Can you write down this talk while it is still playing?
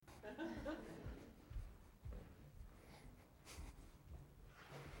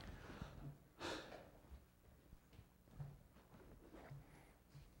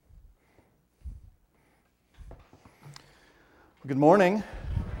Good morning.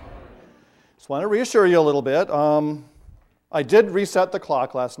 Just want to reassure you a little bit. I did reset the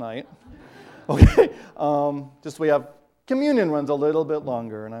clock last night. Okay. Just we have communion runs a little bit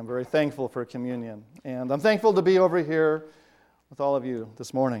longer, and I'm very thankful for communion. And I'm thankful to be over here with all of you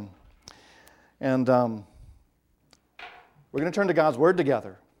this morning. And we're going to turn to God's Word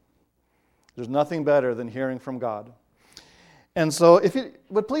together. There's nothing better than hearing from God. And so if you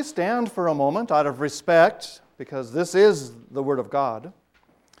would please stand for a moment out of respect, because this is the Word of God.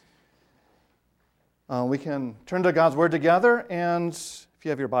 We can turn to God's Word together, and if you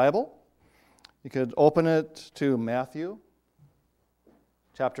have your Bible, you could open it to Matthew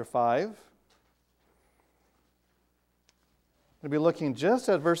chapter 5. We'll be looking just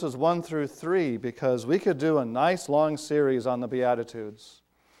at verses 1 through 3, because we could do a nice long series on the Beatitudes.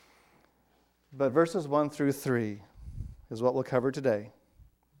 But verses 1 through 3 is what we'll cover today.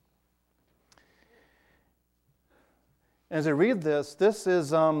 As I read this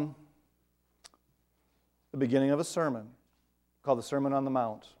is the beginning of a sermon called the Sermon on the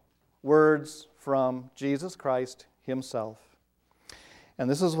Mount. Words from Jesus Christ himself. And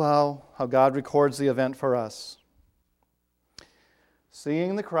this is how God records the event for us.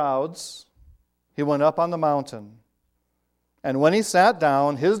 Seeing the crowds, he went up on the mountain. And when he sat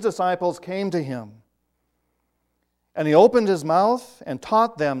down, his disciples came to him. And he opened his mouth and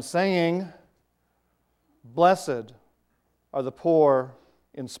taught them, saying, "Blessed are the poor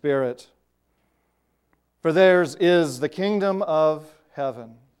in spirit, for theirs is the kingdom of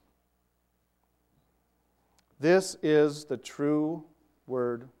heaven." This is the true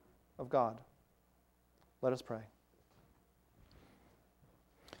word of God. Let us pray.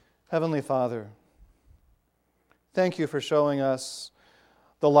 Heavenly Father, thank you for showing us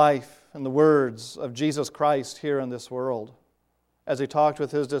the life and the words of Jesus Christ here in this world, as he talked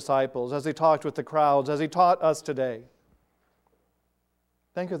with his disciples, as he talked with the crowds, as he taught us today.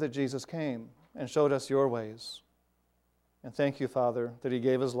 Thank you that Jesus came and showed us your ways. And thank you, Father, that he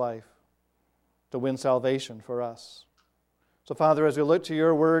gave his life to win salvation for us. So, Father, as we look to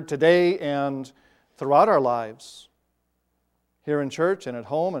your word today and throughout our lives, here in church and at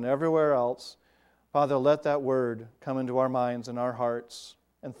home and everywhere else, Father, let that word come into our minds and our hearts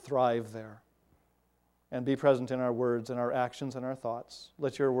and thrive there. And be present in our words and our actions and our thoughts.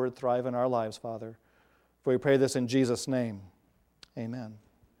 Let your word thrive in our lives, Father. For we pray this in Jesus' name. Amen.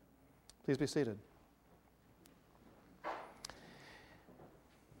 Please be seated.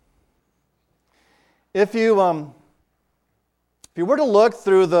 If you were to look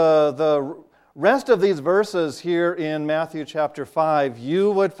through the rest of these verses here in Matthew chapter 5,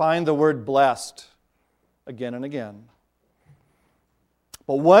 you would find the word blessed again and again.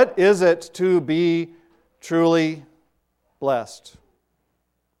 But what is it to be truly blessed?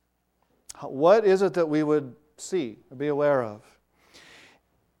 What is it that we would see or be aware of?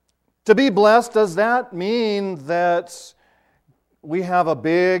 To be blessed, does that mean that we have a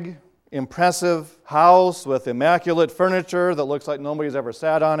big, impressive house with immaculate furniture that looks like nobody's ever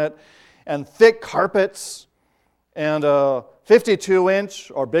sat on it, and thick carpets, and a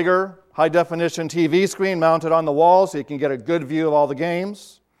 52-inch or bigger high-definition TV screen mounted on the wall so you can get a good view of all the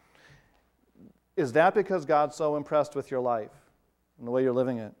games? Is that because God's so impressed with your life and the way you're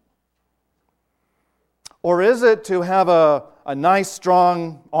living it? Or is it to have a nice,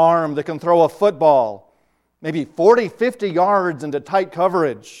 strong arm that can throw a football, maybe 40, 50 yards into tight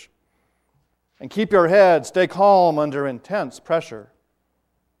coverage, and keep your head, stay calm under intense pressure?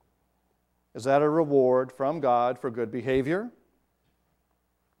 Is that a reward from God for good behavior?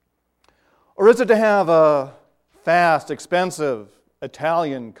 Or is it to have a fast, expensive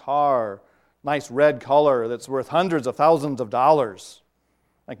Italian car, nice red color that's worth hundreds of thousands of dollars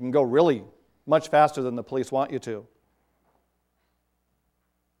and can go really much faster than the police want you to?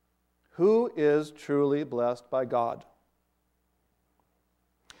 Who is truly blessed by God?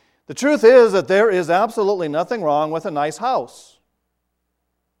 The truth is that there is absolutely nothing wrong with a nice house.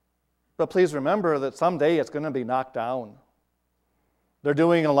 But please remember that someday it's going to be knocked down. They're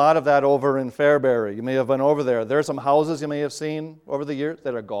doing a lot of that over in Fairbury. You may have been over there. There are some houses you may have seen over the years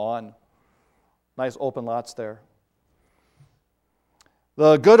that are gone. Nice open lots there.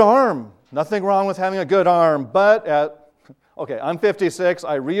 The good arm. Nothing wrong with having a good arm, but I'm 56.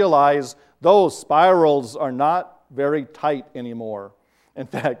 I realize those spirals are not very tight anymore. In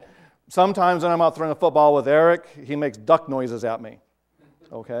fact, sometimes when I'm out throwing a football with Eric, he makes duck noises at me.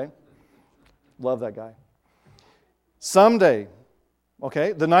 Okay? Love that guy. Someday,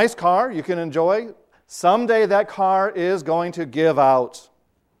 the nice car you can enjoy, someday that car is going to give out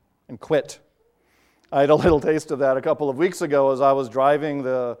and quit. I had a little taste of that a couple of weeks ago as I was driving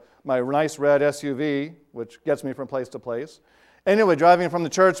my nice red SUV, which gets me from place to place. Anyway, driving from the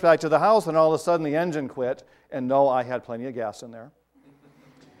church back to the house, and all of a sudden the engine quit. And no, I had plenty of gas in there.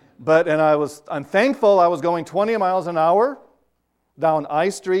 I'm thankful I was going 20 miles an hour down I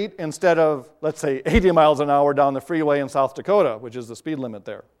Street instead of, let's say, 80 miles an hour down the freeway in South Dakota, which is the speed limit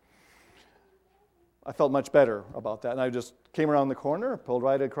there. I felt much better about that. And I just came around the corner, pulled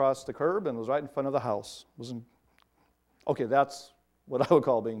right across the curb, and was right in front of the house. Okay, that's what I would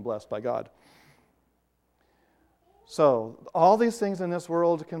call being blessed by God. So, all these things in this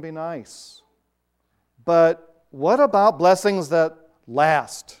world can be nice. But what about blessings that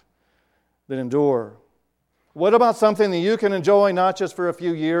last, that endure? What about something that you can enjoy not just for a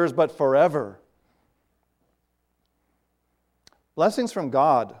few years, but forever? Blessings from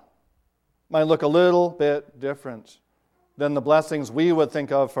God might look a little bit different than the blessings we would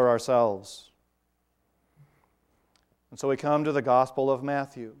think of for ourselves. And so we come to the Gospel of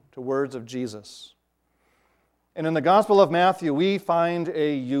Matthew, to words of Jesus. And in the Gospel of Matthew, we find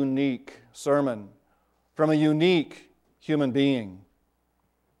a unique sermon from a unique human being.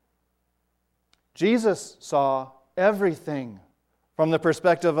 Jesus saw everything from the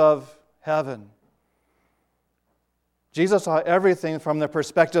perspective of heaven. Jesus saw everything from the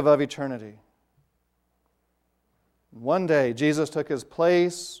perspective of eternity. One day, Jesus took his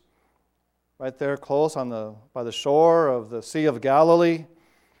place right there close by the shore of the Sea of Galilee,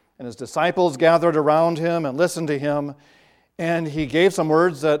 and his disciples gathered around him and listened to him, and he gave some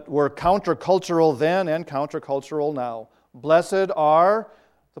words that were countercultural then and countercultural now. Blessed are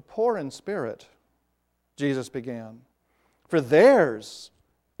the poor in spirit, Jesus began, for theirs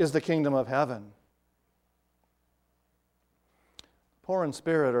is the kingdom of heaven. Poor in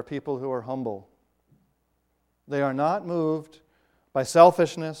spirit are people who are humble. They are not moved by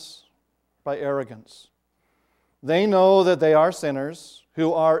selfishness, by arrogance. They know that they are sinners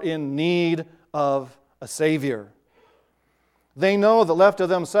who are in need of a Savior. They know that left to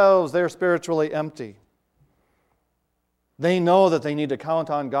themselves, they're spiritually empty. They know that they need to count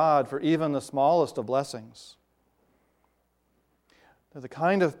on God for even the smallest of blessings. They're the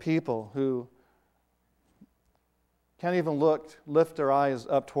kind of people who can't even lift their eyes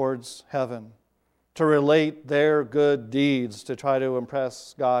up towards heaven to relate their good deeds to try to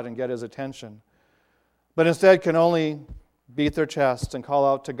impress God and get His attention, but instead can only beat their chests and call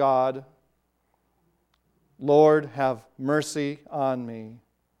out to God, Lord, have mercy on me,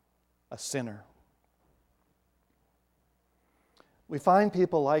 a sinner. We find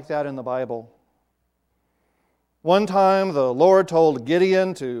people like that in the Bible. One time the Lord told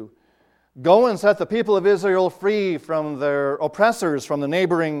Gideon to go and set the people of Israel free from their oppressors from the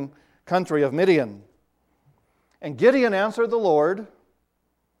neighboring country of Midian. And Gideon answered the Lord,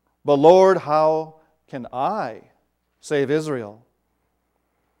 but Lord, how can I save Israel?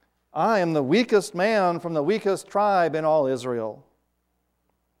 I am the weakest man from the weakest tribe in all Israel.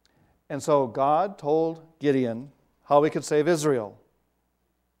 And so God told Gideon how he could save Israel.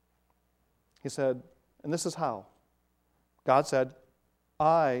 He said, and this is how. God said,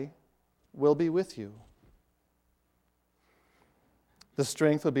 I will be with you. The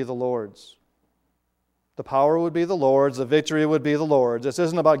strength would be the Lord's. The power would be the Lord's. The victory would be the Lord's. This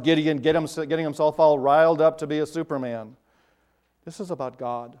isn't about Gideon getting himself all riled up to be a Superman. This is about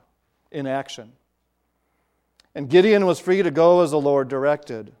God in action. And Gideon was free to go as the Lord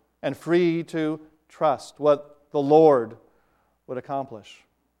directed and free to trust what the Lord would accomplish.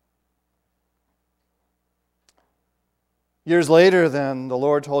 Years later, then, the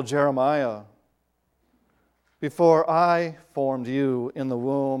Lord told Jeremiah, before I formed you in the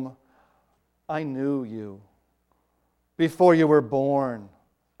womb, I knew you. Before you were born,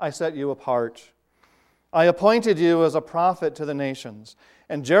 I set you apart. I appointed you as a prophet to the nations.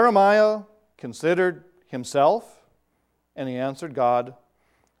 And Jeremiah considered himself, and he answered God,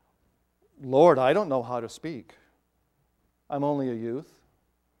 Lord, I don't know how to speak. I'm only a youth.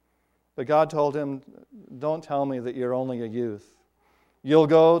 But God told him, don't tell me that you're only a youth. You'll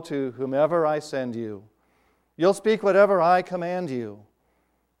go to whomever I send you. You'll speak whatever I command you.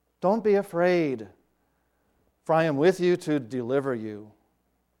 Don't be afraid, for I am with you to deliver you.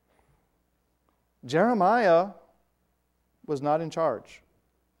 Jeremiah was not in charge.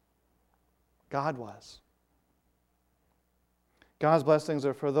 God was. God's blessings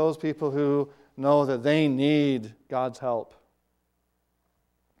are for those people who know that they need God's help.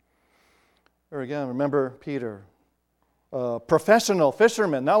 Or again, remember Peter, a professional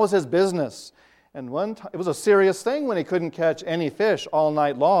fisherman. That was his business. And one time, it was a serious thing when he couldn't catch any fish all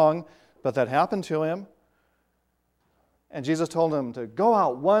night long, but that happened to him. And Jesus told him to go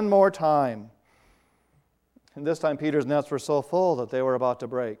out one more time. And this time Peter's nets were so full that they were about to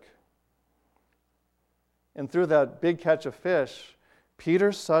break. And through that big catch of fish,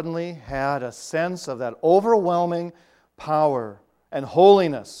 Peter suddenly had a sense of that overwhelming power and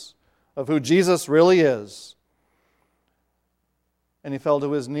holiness of who Jesus really is. And he fell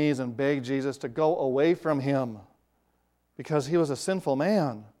to his knees and begged Jesus to go away from him because he was a sinful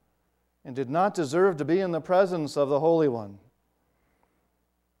man and did not deserve to be in the presence of the Holy One.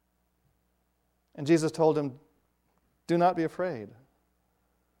 And Jesus told him, "Do not be afraid.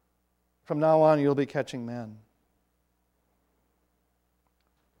 From now on, you'll be catching men."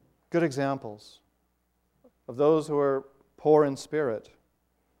 Good examples of those who are poor in spirit,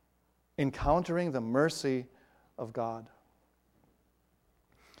 encountering the mercy of God.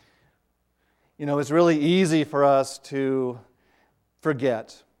 You know, it's really easy for us to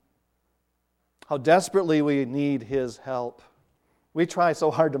forget how desperately we need His help. We try so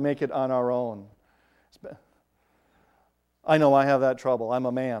hard to make it on our own. I know I have that trouble. I'm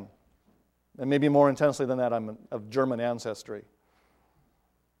a man. And maybe more intensely than that, I'm of German ancestry.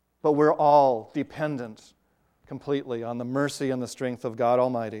 But we're all dependent completely on the mercy and the strength of God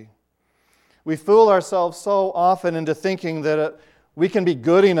Almighty. We fool ourselves so often into thinking that we can be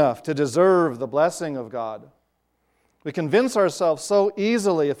good enough to deserve the blessing of God. We convince ourselves so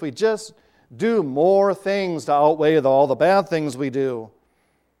easily if we just do more things to outweigh all the bad things we do,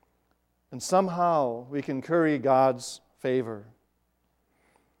 and somehow we can curry God's favor.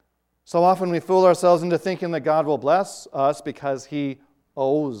 So often we fool ourselves into thinking that God will bless us because He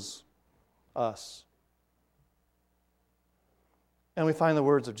owes us. And we find the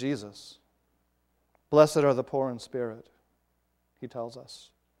words of Jesus. Blessed are the poor in spirit, He tells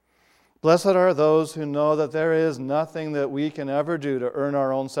us. Blessed are those who know that there is nothing that we can ever do to earn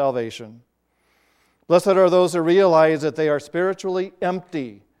our own salvation. Blessed are those who realize that they are spiritually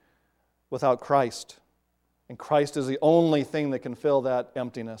empty without Christ. And Christ is the only thing that can fill that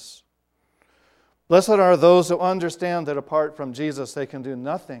emptiness. Blessed are those who understand that apart from Jesus, they can do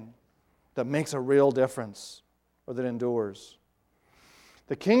nothing that makes a real difference or that endures.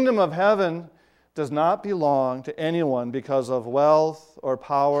 The kingdom of heaven does not belong to anyone because of wealth or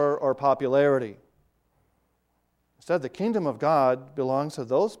power or popularity. Instead, the kingdom of God belongs to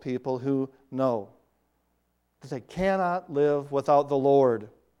those people who know that they cannot live without the Lord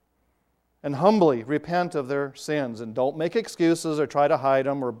and humbly repent of their sins and don't make excuses or try to hide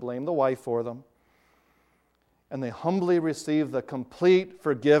them or blame the wife for them. And they humbly receive the complete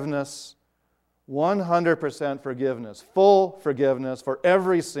forgiveness, 100% forgiveness, full forgiveness for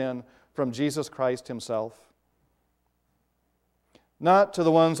every sin from Jesus Christ Himself. Not to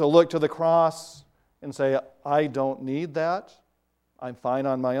the ones who look to the cross and say, I don't need that, I'm fine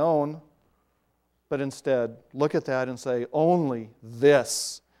on my own. But instead, look at that and say, only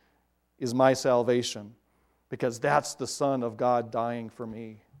this is my salvation, because that's the Son of God dying for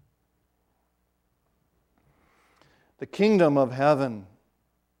me. The kingdom of heaven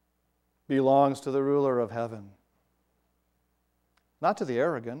belongs to the ruler of heaven, not to the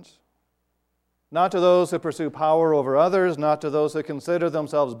arrogant, not to those who pursue power over others, not to those who consider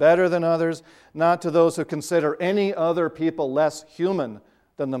themselves better than others, not to those who consider any other people less human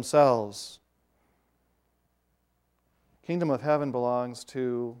than themselves. Kingdom of heaven belongs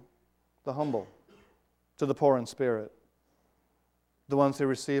to the humble, to the poor in spirit, the ones who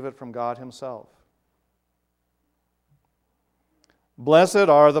receive it from God Himself. Blessed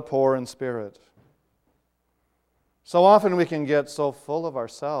are the poor in spirit. So often we can get so full of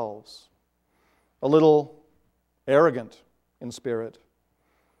ourselves, a little arrogant in spirit.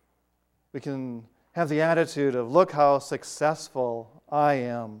 We can have the attitude of, look how successful I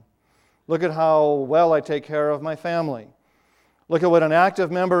am. Look at how well I take care of my family. Look at what an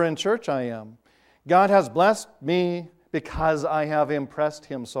active member in church I am. God has blessed me because I have impressed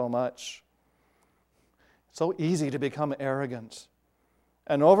Him so much. It's so easy to become arrogant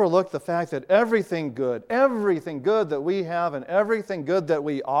and overlook the fact that everything good that we have and everything good that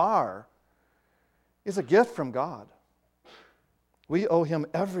we are is a gift from God. We owe Him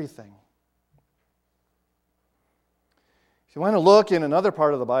everything. If you want to look in another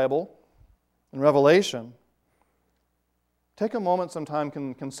part of the Bible, in Revelation, take a moment sometime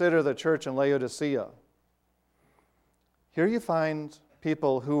and consider the church in Laodicea. Here you find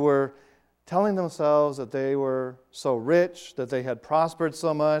people who were telling themselves that they were so rich, that they had prospered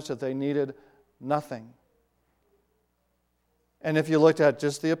so much, that they needed nothing. And if you looked at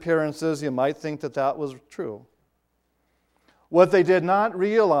just the appearances, you might think that that was true. What they did not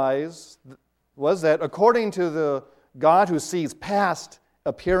realize was that according to the God who sees past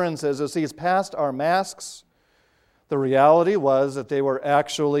appearances, who sees past our masks, the reality was that they were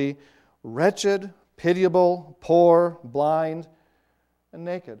actually wretched, pitiable, poor, blind, and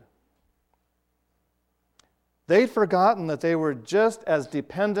naked. They'd forgotten that they were just as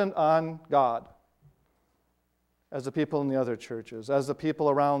dependent on God as the people in the other churches, as the people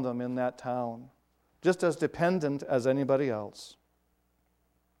around them in that town, just as dependent as anybody else.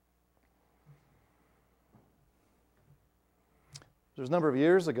 There's a number of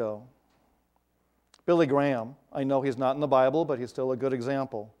years ago, Billy Graham, I know he's not in the Bible, but he's still a good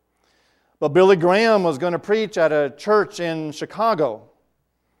example. But Billy Graham was going to preach at a church in Chicago.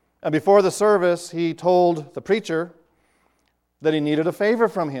 And before the service, he told the preacher that he needed a favor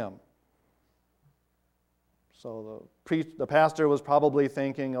from him. So the pastor was probably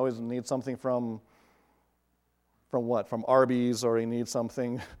thinking, oh, he needs something from what? From Arby's, or he needs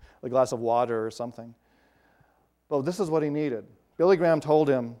something, a glass of water or something. But this is what he needed. Billy Graham told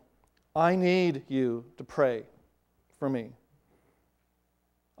him, I need you to pray for me.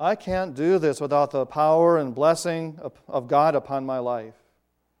 I can't do this without the power and blessing of God upon my life.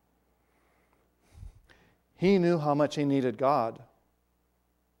 He knew how much he needed God.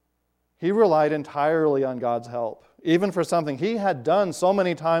 He relied entirely on God's help, even for something he had done so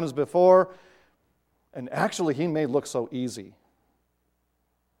many times before, and actually he made look so easy.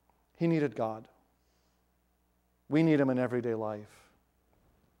 He needed God. We need him in everyday life.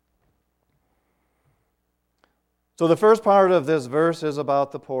 So the first part of this verse is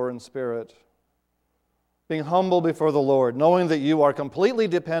about the poor in spirit. Being humble before the Lord, knowing that you are completely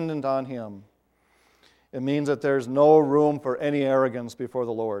dependent on him. It means that there's no room for any arrogance before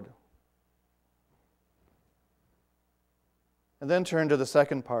the Lord. And then turn to the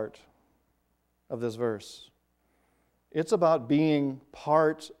second part of this verse. It's about being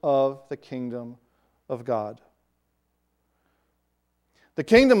part of the kingdom of God. The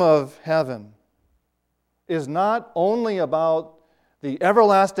kingdom of heaven is not only about the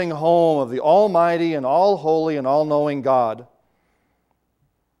everlasting home of the almighty and all-holy and all-knowing God.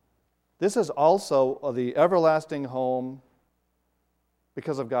 This is also the everlasting home,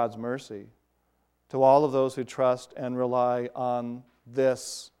 because of God's mercy, to all of those who trust and rely on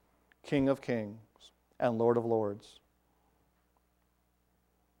this King of Kings and Lord of Lords.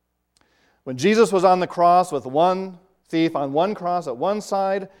 When Jesus was on the cross with one thief on one cross at one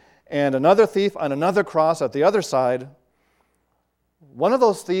side and another thief on another cross at the other side, one of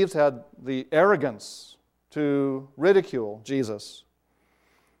those thieves had the arrogance to ridicule Jesus.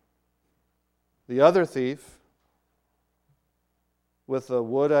 The other thief, with the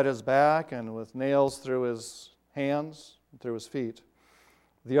wood at his back and with nails through his hands and through his feet,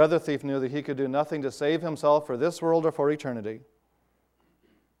 the other thief knew that he could do nothing to save himself for this world or for eternity.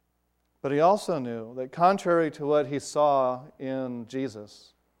 But he also knew that contrary to what he saw in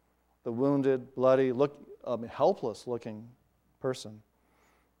Jesus, the wounded, bloody, helpless-looking person,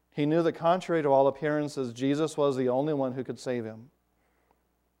 he knew that contrary to all appearances, Jesus was the only one who could save him.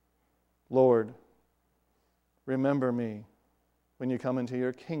 Lord, remember me when you come into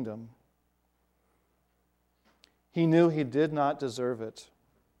your kingdom. He knew he did not deserve it.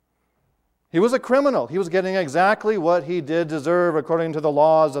 He was a criminal. He was getting exactly what he did deserve according to the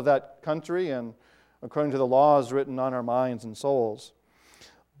laws of that country and according to the laws written on our minds and souls.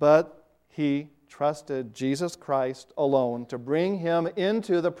 But he trusted Jesus Christ alone to bring him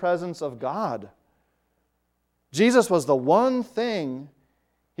into the presence of God. Jesus was the one thing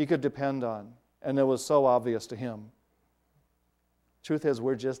he could depend on, and it was so obvious to him. Truth is,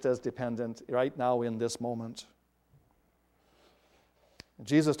 we're just as dependent right now in this moment.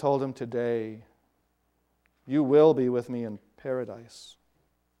 Jesus told him, today, you will be with me in paradise.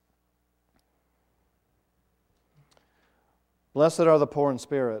 Blessed are the poor in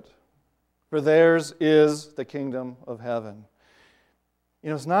spirit, for theirs is the kingdom of heaven.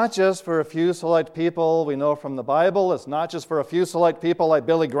 It's not just for a few select people we know from the Bible. It's not just for a few select people like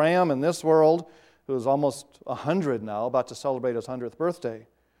Billy Graham in this world, who is almost 100 now, about to celebrate his 100th birthday.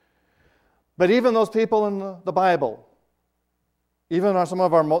 But even those people in the Bible, even some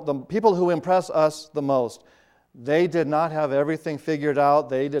of the people who impress us the most, they did not have everything figured out.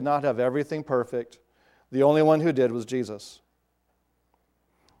 They did not have everything perfect. The only one who did was Jesus.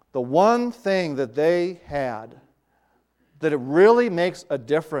 The one thing that they had that it really makes a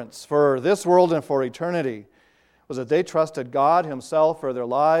difference for this world and for eternity was that they trusted God himself for their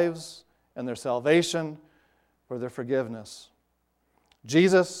lives and their salvation, for their forgiveness.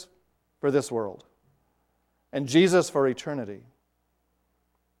 Jesus for this world, and Jesus for eternity.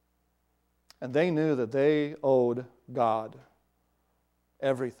 And they knew that they owed God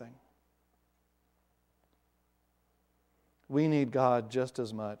everything. We need God just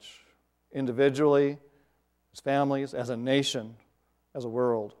as much, individually, as families, as a nation, as a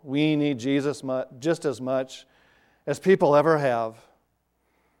world. We need Jesus just as much as people ever have.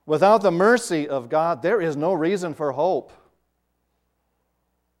 Without the mercy of God, there is no reason for hope.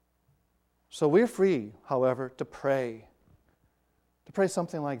 So we're free, however, to pray. To pray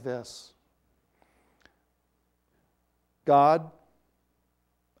something like this. God,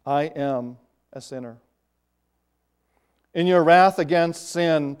 I am a sinner. In your wrath against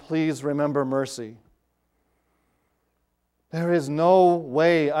sin, please remember mercy. There is no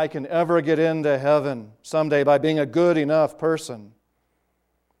way I can ever get into heaven someday by being a good enough person.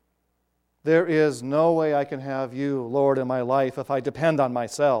 There is no way I can have you, Lord, in my life if I depend on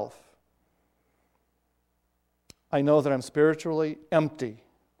myself. I know that I'm spiritually empty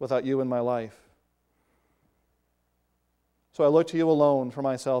without you in my life. So I look to you alone for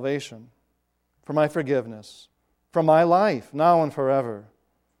my salvation, for my forgiveness, for my life, now and forever.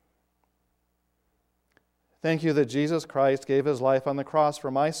 Thank you that Jesus Christ gave his life on the cross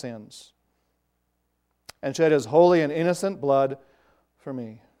for my sins and shed his holy and innocent blood for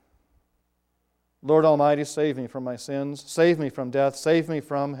me. Lord Almighty, save me from my sins. Save me from death. Save me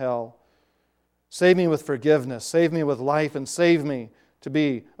from hell. Save me with forgiveness. Save me with life, and save me to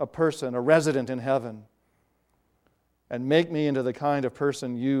be a person, a resident in heaven. And make me into the kind of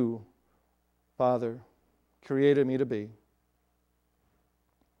person you, Father, created me to be.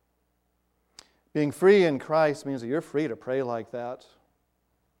 Being free in Christ means that you're free to pray like that,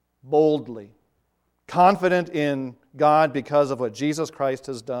 boldly, confident in God because of what Jesus Christ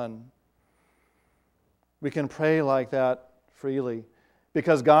has done. We can pray like that freely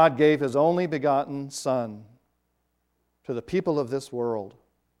because God gave his only begotten Son to the people of this world,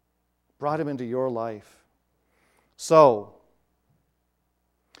 brought him into your life. So,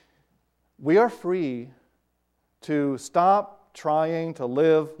 we are free to stop trying to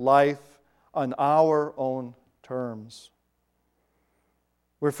live life on our own terms.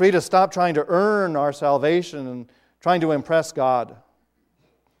 We're free to stop trying to earn our salvation and trying to impress God.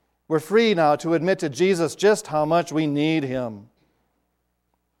 We're free now to admit to Jesus just how much we need him.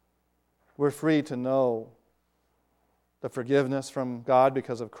 We're free to know the forgiveness from God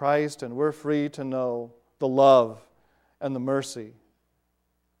because of Christ, and we're free to know the love and the mercy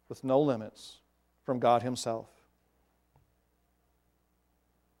with no limits from God himself.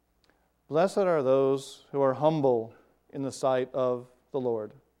 Blessed are those who are humble in the sight of the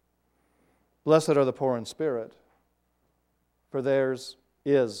Lord. Blessed are the poor in spirit, for theirs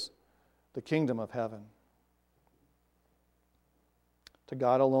is the kingdom of heaven. To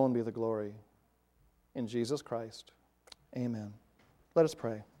God alone be the glory. In Jesus Christ. Amen. Let us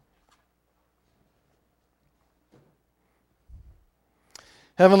pray.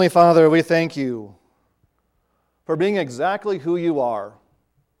 Heavenly Father, we thank you for being exactly who you are.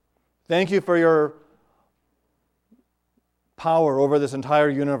 Thank you for your power over this entire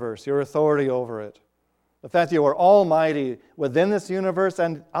universe, your authority over it. The fact that you are almighty within this universe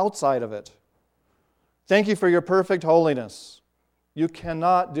and outside of it. Thank you for your perfect holiness. You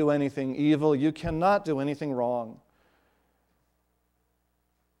cannot do anything evil. You cannot do anything wrong.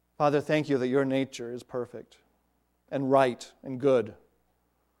 Father, thank you that your nature is perfect and right and good.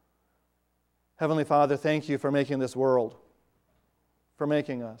 Heavenly Father, thank you for making this world, for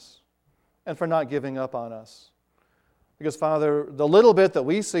making us, and for not giving up on us. Because, Father, the little bit that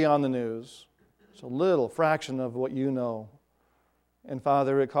we see on the news, it's a little fraction of what you know. And,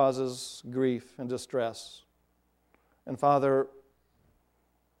 Father, it causes grief and distress. And, Father,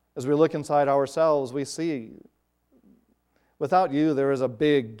 as we look inside ourselves, we see without you there is a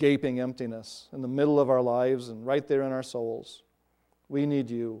big gaping emptiness in the middle of our lives and right there in our souls. We need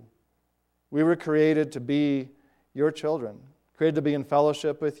you. We were created to be your children, created to be in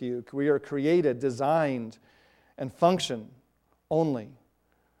fellowship with you. We are created, designed, and function only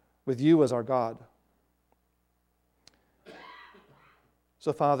with you as our God.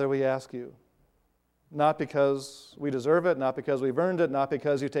 So, Father, we ask you, not because we deserve it, not because we've earned it, not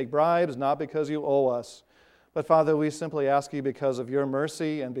because you take bribes, not because you owe us, but, Father, we simply ask you because of your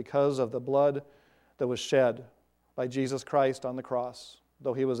mercy and because of the blood that was shed by Jesus Christ on the cross,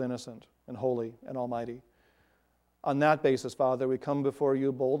 though he was innocent and holy and almighty. On that basis, Father, we come before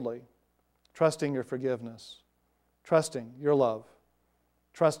you boldly, trusting your forgiveness, trusting your love,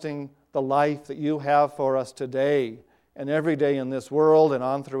 trusting the life that you have for us today and every day in this world and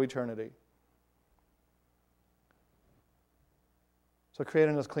on through eternity. So create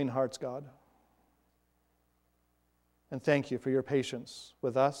in us clean hearts, God. And thank you for your patience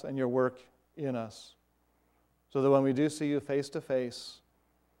with us and your work in us, so that when we do see you face to face,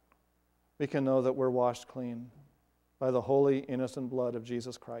 we can know that we're washed clean by the holy, innocent blood of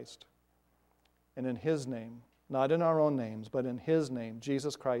Jesus Christ. And in his name, not in our own names, but in his name,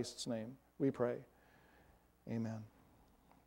 Jesus Christ's name, we pray. Amen.